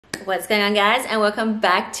What's going on, guys, and welcome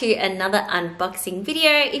back to another unboxing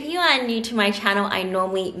video. If you are new to my channel, I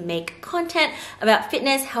normally make content about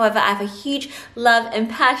fitness. However, I have a huge love and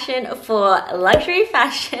passion for luxury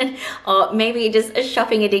fashion, or maybe just a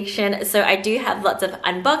shopping addiction. So I do have lots of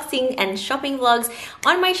unboxing and shopping vlogs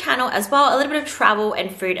on my channel as well, a little bit of travel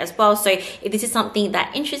and food as well. So if this is something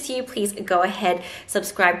that interests you, please go ahead,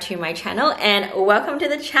 subscribe to my channel, and welcome to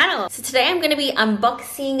the channel. So today I'm going to be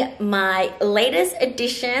unboxing my latest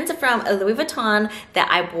additions from Louis Vuitton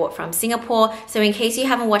that I bought from Singapore. So in case you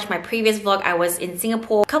haven't watched my previous vlog, I was in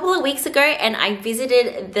Singapore a couple of weeks ago and I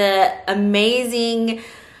visited the amazing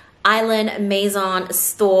Island Maison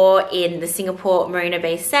store in the Singapore Marina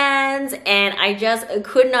Bay Sands, and I just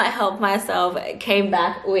could not help myself. Came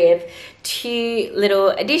back with two little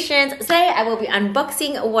additions. Today I will be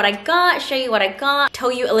unboxing what I got, show you what I got,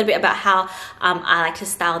 tell you a little bit about how I like to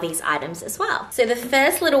style these items as well. So the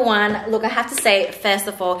first little one, look, I have to say, first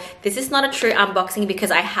of all, this is not a true unboxing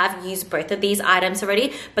because I have used both of these items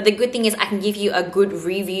already, but the good thing is I can give you a good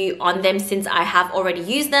review on them since I have already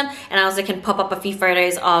used them, and I also can pop up a few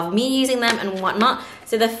photos of me using them and whatnot.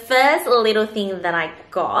 So the first little thing that I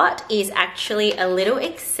got is actually a little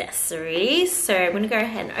accessory. So I'm gonna go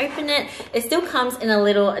ahead and open it. It still comes in a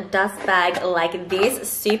little dust bag like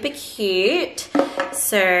this, super cute.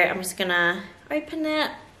 So I'm just gonna open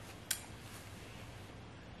it.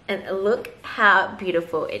 And look how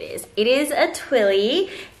beautiful it is. It is a twilly,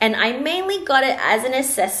 and I mainly got it as an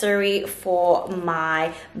accessory for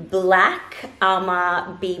my black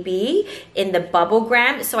Armour BB in the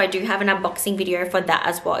bubblegram. So I do have an unboxing video for that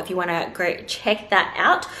as well if you want to go check that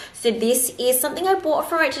out. So this is something I bought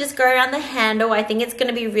for it to just go around the handle. I think it's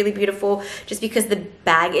going to be really beautiful just because the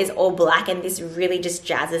bag is all black and this really just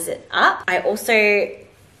jazzes it up. I also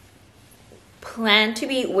plan to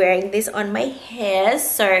be wearing this on my hair,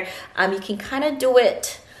 so you can kind of do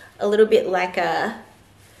it a little bit like a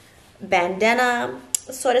bandana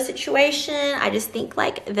sort of situation. I just think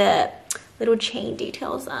like the little chain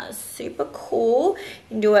details are super cool. You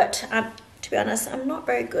can do it, to be honest, I'm not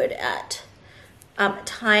very good at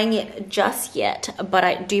tying it just yet, but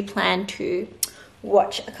I do plan to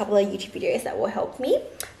watch a couple of YouTube videos that will help me.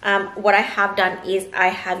 What I have done is I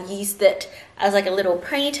have used it as like a little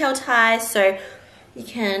ponytail tie, so you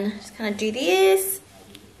can just kind of do this.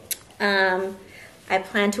 I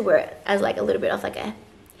plan to wear it as like a little bit of like a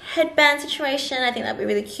headband situation. I think that'd be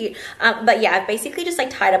really cute. But yeah, I've basically just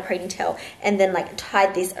like tied a ponytail and then like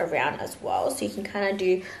tied this around as well, so you can kind of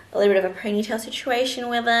do a little bit of a ponytail situation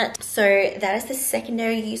with it. So that is the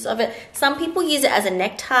secondary use of it. Some people use it as a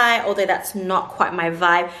necktie, although that's not quite my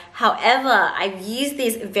vibe. However, I've used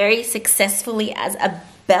this very successfully as a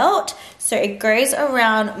belt, so it goes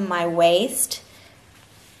around my waist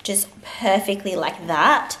just perfectly like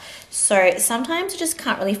that. So sometimes you just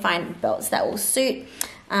can't really find belts that will suit,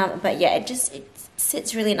 but yeah, it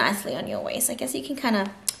sits really nicely on your waist. I guess you can kind of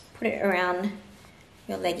put it around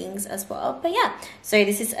your leggings as well. But yeah, so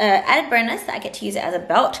this is an added bonus that I get to use it as a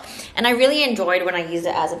belt, and I really enjoyed when I used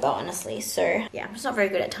it as a belt, honestly. So yeah, I'm just not very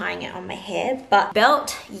good at tying it on my hair, but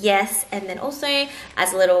belt, yes. And then also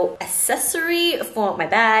as a little accessory for my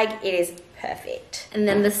bag, it is perfect. And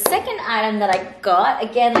then the second item that I got,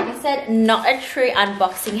 again, like I said, not a true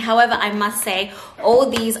unboxing. However, I must say all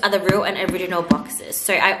these are the real and original boxes.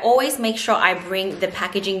 So I always make sure I bring the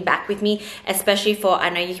packaging back with me, especially for, I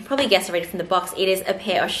know you can probably guess already from the box, it is a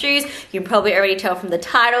pair of shoes. You can probably already tell from the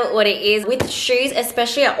title what it is. With shoes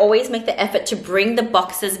especially, I always make the effort to bring the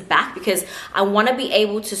boxes back because I want to be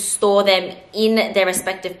able to store them in their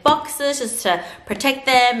respective boxes just to protect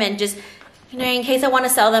them, and just, you know, in case I want to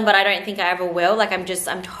sell them, but I don't think I ever will. Like I'm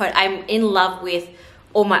in love with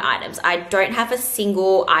all my items. I don't have a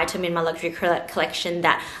single item in my luxury collection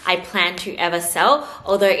that I plan to ever sell,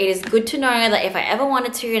 although it is good to know that if I ever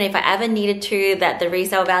wanted to and if I ever needed to, that the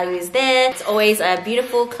resale value is there. It's always a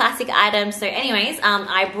beautiful classic item. So anyways,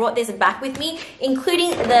 I brought this back with me, including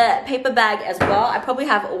the paper bag as well. I probably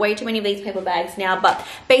have way too many of these paper bags now, but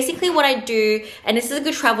basically what I do, and this is a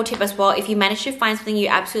good travel tip as well, if you manage to find something you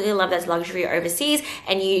absolutely love that's luxury overseas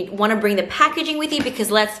and you want to bring the packaging with you,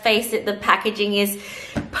 because let's face it, the packaging is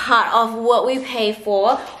part of what we pay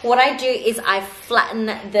for. What I do is I flatten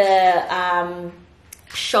the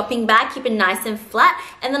shopping bag, keep it nice and flat,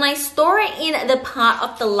 and then I store it in the part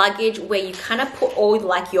of the luggage where you kind of put all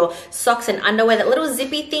like your socks and underwear, that little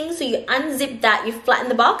zippy thing. So you unzip that, you flatten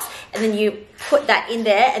the box, and then you put that in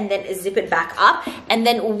there and then zip it back up. And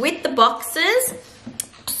then with the boxes,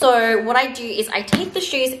 So what I do is I take the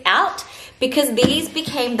shoes out because these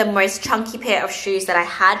became the most chunky pair of shoes that I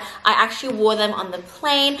had. I actually wore them on the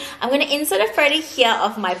plane. I'm going to insert a photo here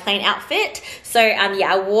of my plane outfit. So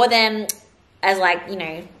yeah, I wore them as like, you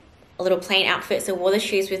know, a little plain outfit. So wore the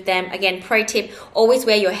shoes with them. Again, pro tip, always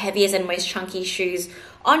wear your heaviest and most chunky shoes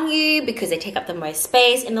on you because they take up the most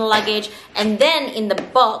space in the luggage. And then in the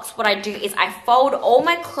box, what I do is I fold all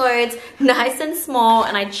my clothes nice and small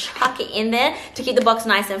and I chuck it in there to keep the box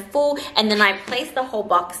nice and full. And then I place the whole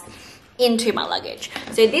box into my luggage.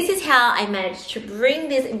 So this is how I managed to bring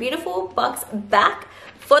this beautiful box back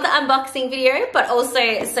for the unboxing video, but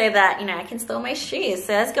also so that, you know, I can store my shoes.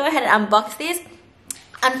 So let's go ahead and unbox this.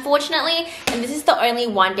 Unfortunately, and this is the only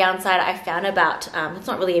one downside I found about, it's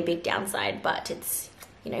not really a big downside, but it's,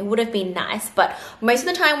 you know, it would have been nice. But most of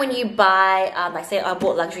the time when you buy, like say I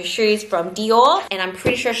bought luxury shoes from Dior, and I'm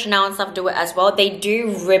pretty sure Chanel and stuff do it as well, they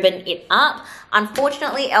do ribbon it up.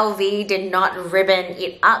 Unfortunately, LV did not ribbon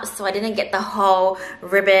it up, so I didn't get the whole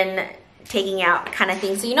ribbon taking out kind of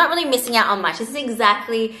thing. So you're not really missing out on much. This is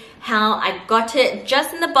exactly how I got it,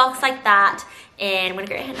 just in the box like that. And I'm gonna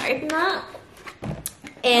go ahead and open that.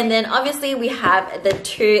 And then obviously we have the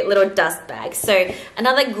two little dust bags. So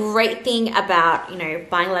another great thing about, you know,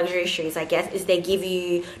 buying luxury shoes, I guess, is they give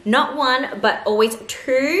you not one, but always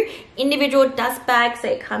two individual dust bags. So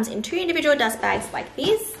it comes in two individual dust bags like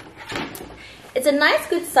this. It's a nice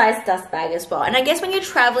good sized dust bag as well. And I guess when you're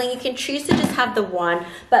traveling, you can choose to just have the one.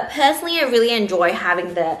 But personally, I really enjoy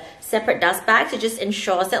having the separate dust bags. It just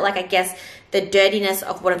ensures that, like, I guess the dirtiness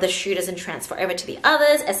of one of the shoe doesn't transfer over to the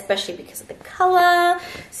others, especially because of the color.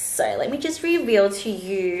 So let me just reveal to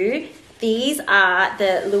you. These are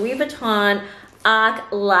the Louis Vuitton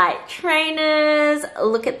Archlight trainers.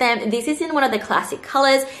 Look at them. This is in one of the classic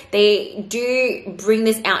colors. They do bring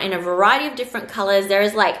this out in a variety of different colors. There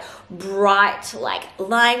is like bright like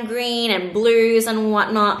lime green and blues and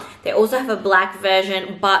whatnot. They also have a black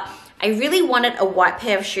version, but I really wanted a white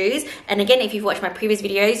pair of shoes. And again, if you've watched my previous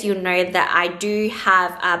videos, you'll know that I do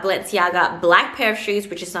have a Balenciaga black pair of shoes,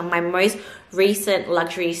 which is some of my most recent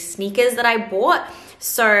luxury sneakers that I bought.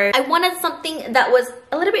 So I wanted something that was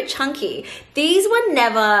a little bit chunky. These were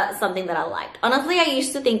never something that I liked. Honestly, I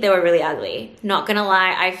used to think they were really ugly. Not gonna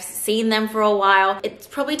lie, I've seen them for a while. It's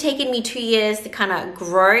probably taken me 2 years to kind of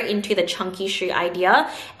grow into the chunky shoe idea.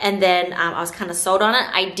 And then I was kind of sold on it.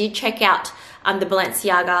 I did check out the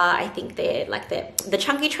Balenciaga, I think they're like the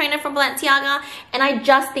chunky trainer from Balenciaga, and I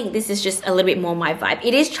just think this is just a little bit more my vibe.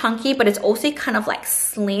 It is chunky, but it's also kind of like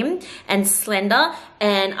slim and slender,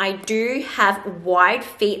 and I do have wide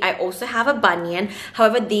feet. I also have a bunion.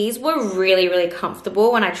 However, these were really, really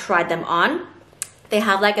comfortable when I tried them on. They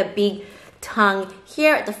have like a big tongue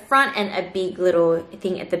here at the front and a big little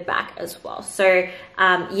thing at the back as well. So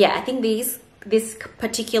yeah, I think this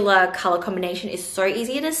particular color combination is so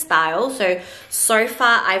easy to style. So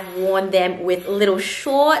far I've worn them with little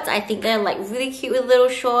shorts. I think they're like really cute with little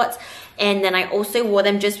shorts. And then I also wore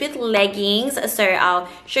them just with leggings. So I'll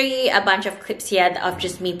show you a bunch of clips here of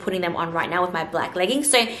just me putting them on right now with my black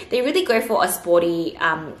leggings. So they really go for a sporty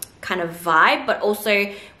kind of vibe, but also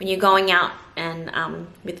when you're going out and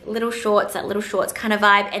with little shorts, that little shorts kind of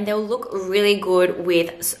vibe, and they'll look really good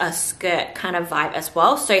with a skirt kind of vibe as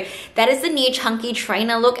well. So that is the new chunky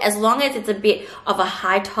trainer look. As long as it's a bit of a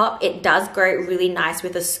high top, it does go really nice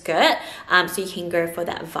with a skirt, so you can go for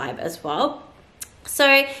that vibe as well. So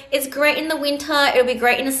it's great in the winter, it'll be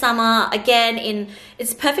great in the summer. Again,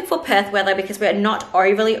 it's perfect for Perth weather because we're not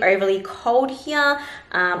overly cold here.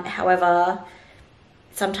 However,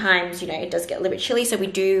 sometimes, you know, it does get a little bit chilly, so we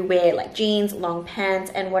do wear like jeans, long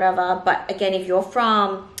pants and whatever. But again, if you're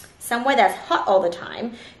from somewhere that's hot all the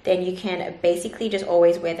time, then you can basically just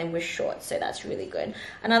always wear them with shorts. So that's really good.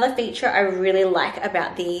 Another feature I really like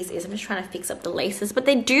about these is, I'm just trying to fix up the laces, but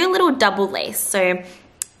they do a little double lace. So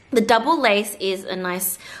the double lace is a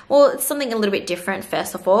nice, well, it's something a little bit different.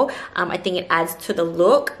 First of all, I think it adds to the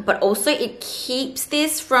look, but also it keeps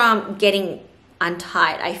this from getting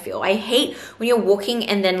untied. I feel I hate when you're walking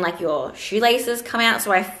and then like your shoelaces come out,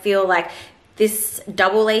 so I feel like this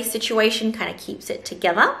double lace situation kind of keeps it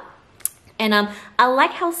together. And I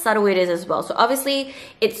like how subtle it is as well. So obviously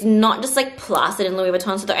it's not just like plastered in Louis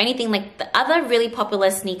Vuitton. So the only thing, like the other really popular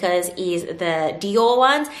sneakers is the Dior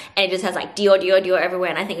ones, and it just has like Dior, Dior, Dior everywhere.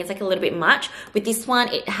 And I think it's like a little bit much. With this one,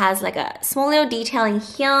 it has like a small little detailing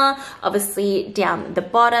here, obviously down the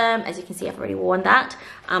bottom. As you can see, I've already worn that.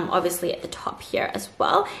 Obviously at the top here as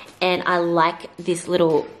well. And I like this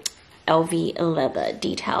little LV leather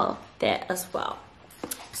detail there as well.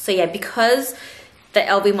 So yeah, because the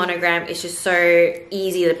LV monogram is just so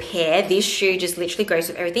easy to pair. This shoe just literally goes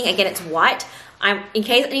with everything. Again, it's white. In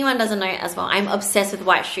case anyone doesn't know as well, I'm obsessed with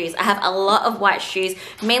white shoes. I have a lot of white shoes,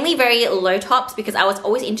 mainly very low tops because I was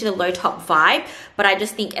always into the low top vibe. But I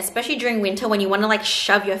just think, especially during winter, when you want to like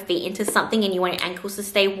shove your feet into something and you want your ankles to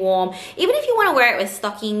stay warm, even if you want to wear it with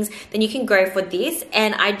stockings, then you can go for this.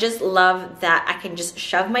 And I just love that I can just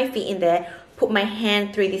shove my feet in there, put my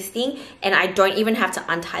hand through this thing, and I don't even have to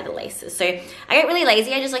untie the laces. So I get really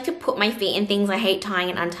lazy. I just like to put my feet in things. I hate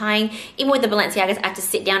tying and untying. Even with the Balenciagas, I have to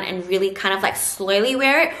sit down and really kind of like slowly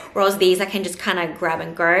wear it, whereas these I can just kind of grab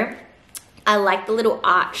and go. I like the little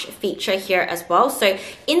arch feature here as well. So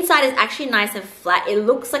inside is actually nice and flat. It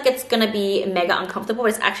looks like it's gonna be mega uncomfortable, but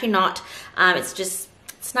it's actually not. It's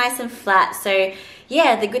nice and flat. So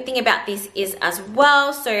yeah, the good thing about this is as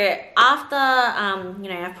well, so after you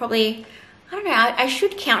know, I don't know, I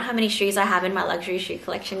should count how many shoes I have in my luxury shoe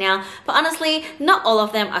collection now, but honestly, not all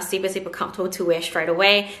of them are super comfortable to wear straight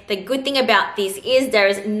away. The good thing about this is there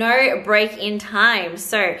is no break-in time.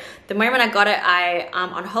 So the moment I got it,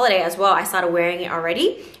 on holiday as well, I started wearing it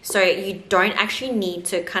already. So you don't actually need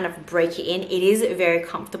to kind of break it in. It is very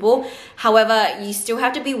comfortable. However, you still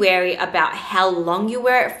have to be wary about how long you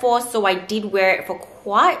wear it for. So I did wear it for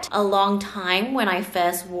quite a long time when I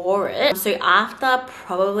first wore it. So after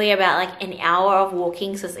probably about like an hour of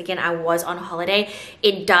walking, so again, I was on holiday,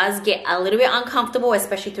 it does get a little bit uncomfortable,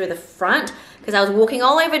 especially through the front, because I was walking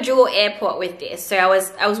all over Jewel Airport with this. So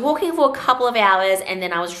I was walking for a couple of hours, and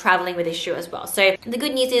then I was traveling with this shoe as well. So the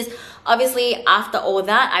good news is, obviously, after all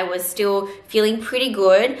that, I was still feeling pretty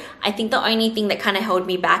good. I think the only thing that kind of held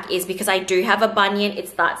me back is because I do have a bunion, it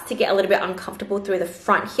starts to get a little bit uncomfortable through the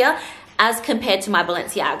front here as compared to my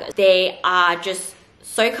Balenciagas. They are just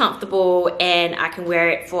so comfortable and I can wear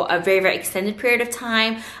it for a very extended period of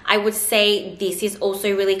time. I would say this is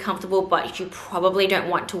also really comfortable, but you probably don't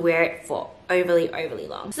want to wear it for overly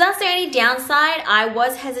long. So that's the only downside. I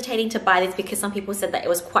was hesitating to buy this because some people said that it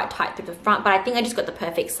was quite tight through the front, but I think I just got the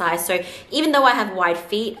perfect size. So even though I have wide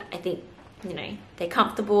feet, I think, you know, they're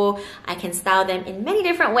comfortable. I can style them in many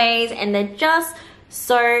different ways and they're just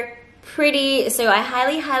so pretty. So I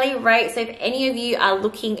highly rate. So if any of you are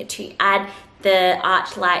looking to add the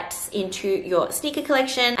Archlights into your sneaker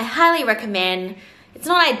collection, I highly recommend. It's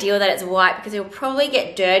not ideal that it's white because it will probably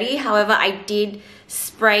get dirty. However, I did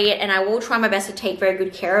spray it and I will try my best to take very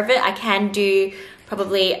good care of it. I can do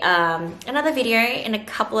probably another video in a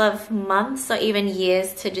couple of months or even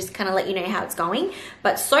years to just kind of let you know how it's going.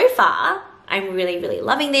 But so far, I'm really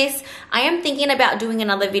loving this. I am thinking about doing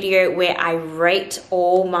another video where I rate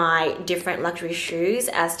all my different luxury shoes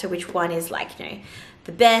as to which one is like, you know,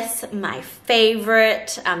 the best, my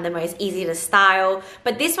favorite, the most easy to style.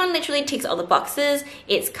 But this one literally ticks all the boxes.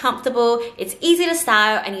 It's comfortable, it's easy to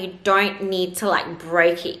style, and you don't need to like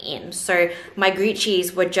break it in. So my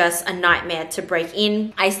Gucci's were just a nightmare to break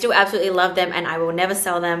in. I still absolutely love them and I will never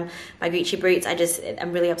sell them. My Gucci boots,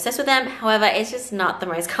 I'm really obsessed with them. However, it's just not the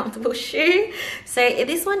most comfortable shoe. So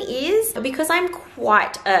this one is, because I'm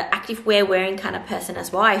quite an active wearing kind of person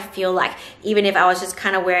as well, I feel like even if I was just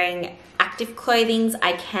kind of wearing active clothing,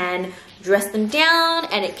 I can dress them down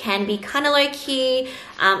and it can be kind of low-key,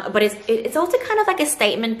 but it's also kind of like a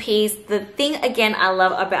statement piece. The thing again I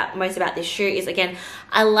love most about this shoe is, again,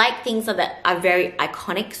 I like things that are very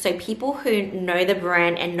iconic, so people who know the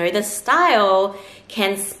brand and know the style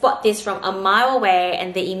can spot this from a mile away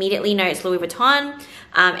and they immediately know it's Louis Vuitton.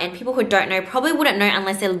 And people who don't know probably wouldn't know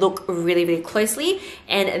unless they look really closely,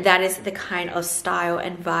 and that is the kind of style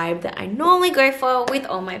and vibe that I normally go for with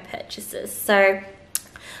all my purchases. So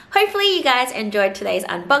hopefully you guys enjoyed today's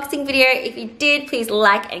unboxing video. If you did, please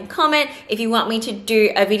like and comment. If you want me to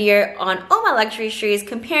do a video on all my luxury shoes,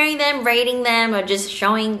 comparing them, rating them, or just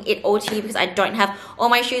showing it all to you, because I don't have all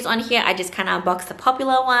my shoes on here, I just kind of unbox the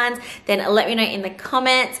popular ones, then let me know in the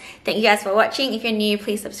comments. Thank you guys for watching. If you're new,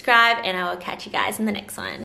 please subscribe and I will catch you guys in the next one.